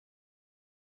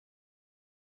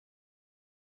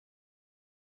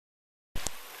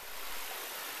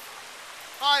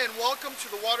Hi, and welcome to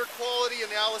the water quality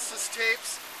analysis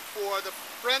tapes for the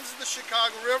Friends of the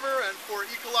Chicago River and for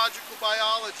ecological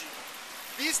biology.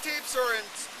 These tapes are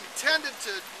intended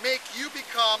to make you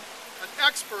become an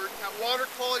expert at water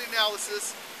quality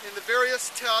analysis in the various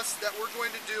tests that we're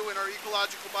going to do in our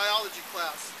ecological biology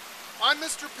class. I'm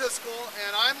Mr. Piskel,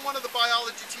 and I'm one of the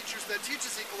biology teachers that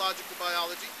teaches ecological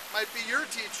biology. Might be your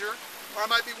teacher, or I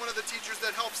might be one of the teachers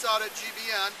that helps out at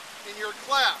GBN in your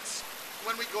class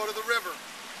when we go to the river.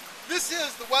 This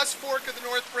is the West Fork of the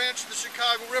North Branch of the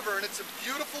Chicago River, and it's a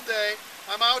beautiful day.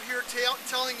 I'm out here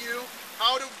telling you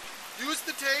how to use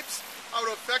the tapes, how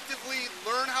to effectively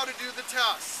learn how to do the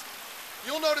tests.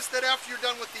 You'll notice that after you're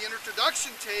done with the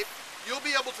introduction tape, you'll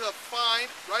be able to find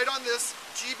right on this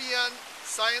GBN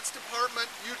Science Department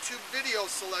YouTube video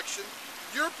selection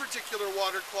your particular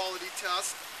water quality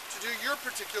test to do your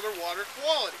particular water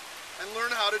quality and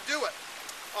learn how to do it.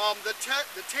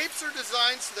 The tapes are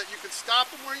designed so that you can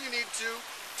stop them where you need to,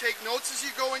 take notes as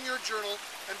you go in your journal,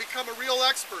 and become a real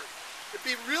expert. It'd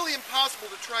be really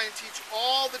impossible to try and teach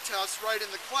all the tests right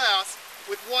in the class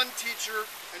with one teacher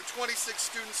and 26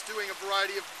 students doing a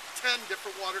variety of 10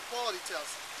 different water quality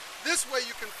tests. This way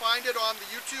you can find it on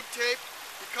the YouTube tape,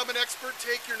 become an expert,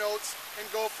 take your notes, and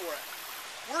go for it.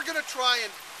 We're going to try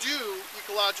and do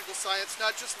ecological science,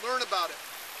 not just learn about it.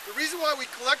 The reason why we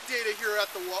collect data here at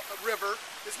the river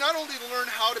is not only to learn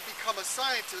how to become a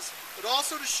scientist, but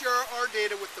also to share our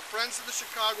data with the Friends of the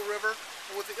Chicago River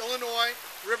and with the Illinois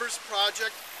Rivers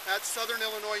Project at Southern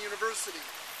Illinois University.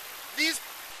 These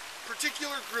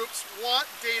particular groups want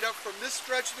data from this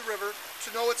stretch of the river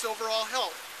to know its overall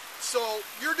health. So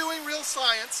you're doing real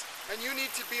science, and you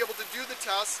need to be able to do the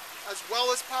tests as well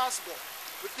as possible.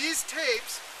 With these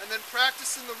tapes, and then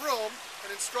practice in the room, and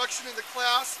instruction in the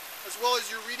class, as well as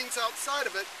your readings outside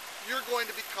of it, you're going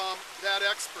to become that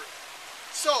expert.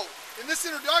 So, in this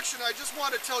introduction, I just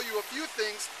want to tell you a few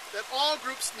things that all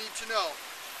groups need to know.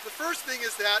 The first thing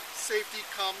is that safety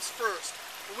comes first.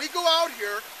 When we go out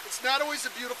here, it's not always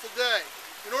a beautiful day.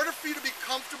 In order for you to be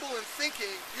comfortable in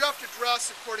thinking, you have to dress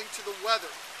according to the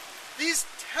weather. These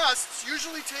tests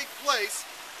usually take place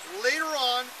later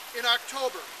on in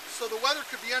October. So the weather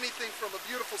could be anything from a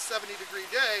beautiful 70-degree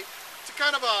day to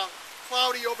kind of a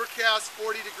cloudy, overcast,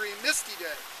 40-degree, misty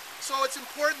day. So it's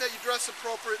important that you dress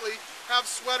appropriately, have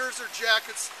sweaters or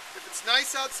jackets. If it's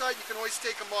nice outside, you can always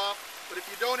take them off. But if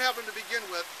you don't have them to begin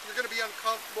with, you're going to be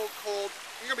uncomfortable, cold.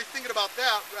 You're going to be thinking about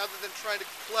that rather than trying to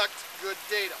collect good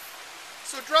data.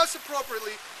 So dress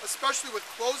appropriately, especially with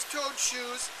closed-toed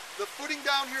shoes. The footing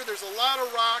down here, there's a lot of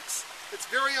rocks. It's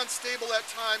very unstable at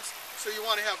times, so you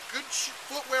want to have good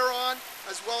footwear on,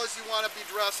 as well as you want to be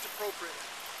dressed appropriately.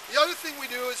 The other thing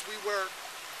we do is we wear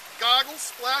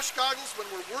goggles, splash goggles, when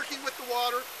we're working with the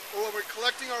water or when we're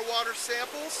collecting our water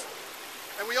samples.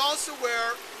 And we also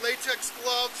wear latex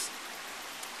gloves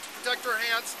to protect our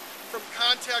hands from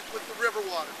contact with the river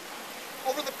water.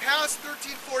 Over the past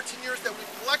 13, 14 years that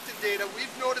we've collected data,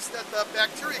 we've noticed that the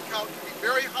bacteria count can be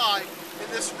very high in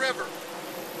this river.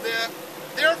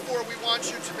 Therefore, we want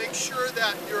you to make sure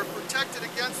that you're protected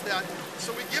against that.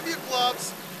 So we give you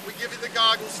gloves, we give you the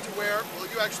goggles to wear. Well,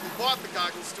 you actually bought the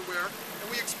goggles to wear, and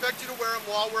we expect you to wear them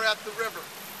while we're at the river.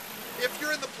 If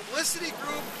you're in the publicity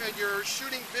group and you're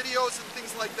shooting videos and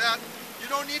things like that,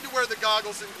 you don't need to wear the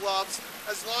goggles and gloves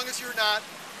as long as you're not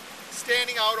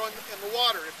standing out in the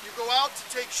water. If you go out to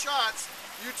take shots,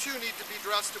 you too need to be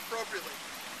dressed appropriately.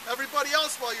 Everybody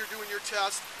else, while you're doing your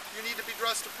test, you need to be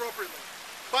dressed appropriately.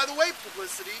 By the way,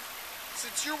 publicity,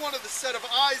 since you're one of the set of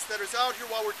eyes that is out here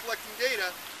while we're collecting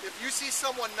data, if you see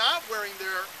someone not wearing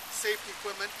their safety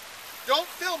equipment,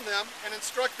 don't film them and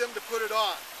instruct them to put it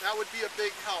on. That would be a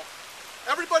big help.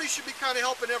 Everybody should be kind of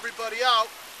helping everybody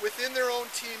out within their own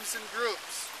teams and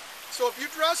groups. So if you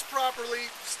dress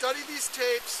properly, study these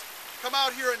tapes, come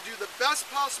out here and do the best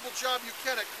possible job you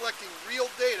can at collecting real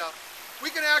data, we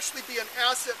can actually be an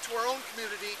asset to our own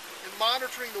community in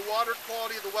monitoring the water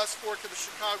quality of the West Fork of the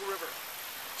Chicago River.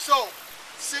 So,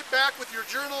 sit back with your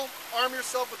journal, arm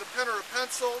yourself with a pen or a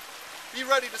pencil, be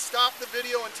ready to stop the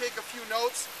video and take a few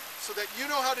notes so that you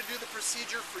know how to do the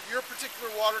procedure for your particular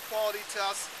water quality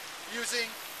test using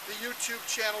the YouTube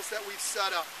channels that we've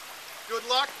set up. Good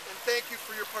luck, and thank you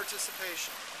for your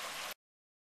participation.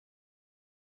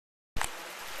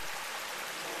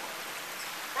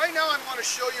 Right now I want to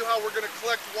show you how we're going to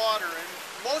collect water, and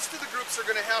most of the groups are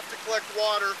going to have to collect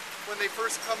water when they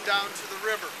first come down to the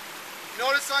river.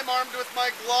 Notice I'm armed with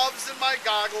my gloves and my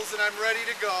goggles, and I'm ready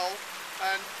to go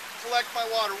and collect my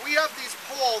water. We have these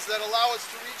poles that allow us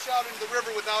to reach out into the river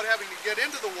without having to get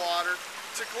into the water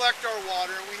to collect our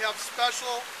water, and we have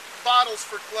special bottles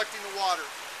for collecting the water.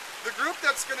 The group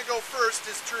that's going to go first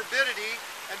is turbidity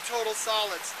and total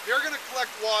solids. They're going to collect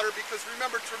water because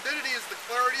remember, turbidity is the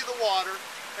clarity of the water,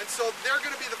 and so they're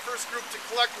going to be the first group to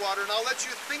collect water, and I'll let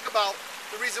you think about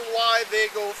the reason why they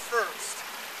go first.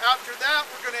 After that,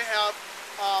 we're going to have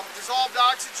dissolved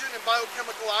oxygen and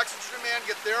biochemical oxygen demand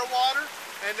get their water,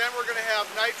 and then we're going to have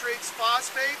nitrates,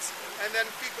 phosphates, and then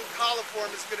fecal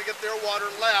coliform is going to get their water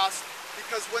last,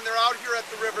 because when they're out here at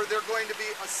the river, they're going to be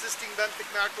assisting benthic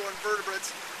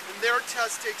macroinvertebrates, and their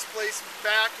test takes place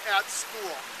back at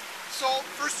school. So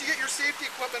first you get your safety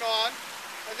equipment on,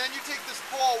 and then you take this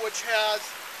pole which has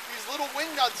these little wing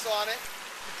nuts on it.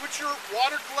 You put your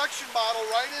water collection bottle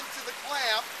right into the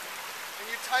clamp, and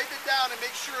you tighten it down and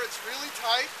make sure it's really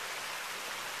tight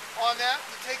on that.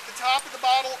 You take the top of the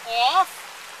bottle off,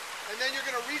 and then you're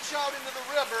going to reach out into the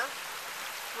river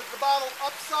with the bottle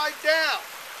upside down.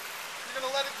 You're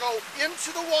going to let it go into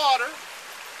the water,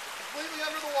 completely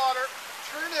under the water,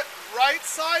 turn it right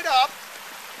side up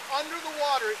under the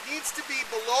water. It needs to be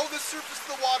below the surface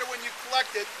of the water when you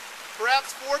collect it,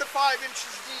 perhaps 4 to 5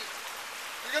 inches deep.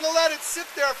 You're going to let it sit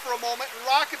there for a moment and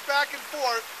rock it back and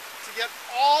forth to get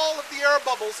all of the air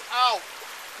bubbles out.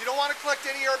 You don't want to collect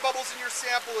any air bubbles in your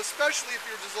sample, especially if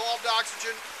you're dissolved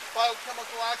oxygen,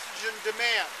 biochemical oxygen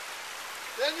demand.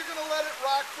 Then you're going to let it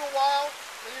rock for a while,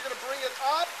 then you're going to bring it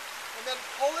up, and then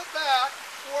pull it back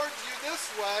towards you this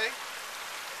way,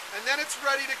 and then it's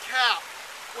ready to cap.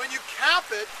 When you cap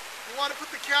it, you want to put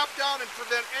the cap down and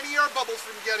prevent any air bubbles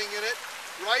from getting in it.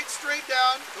 Right straight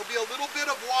down. There'll be a little bit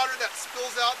of water that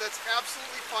spills out. That's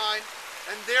absolutely fine.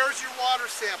 And there's your water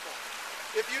sample.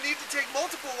 If you need to take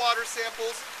multiple water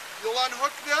samples, you'll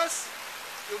unhook this,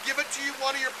 you'll give it to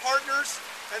one of your partners,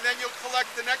 and then you'll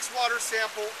collect the next water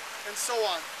sample, and so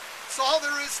on. That's all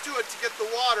there is to it to get the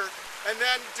water, and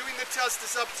then doing the test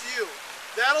is up to you.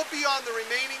 That'll be on the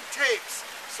remaining tapes.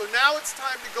 So now it's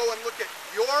time to go and look at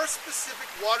your specific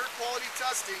water quality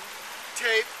testing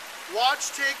tape,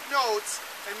 watch, take notes,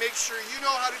 and make sure you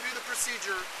know how to do the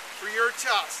procedure for your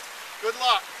test. Good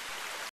luck.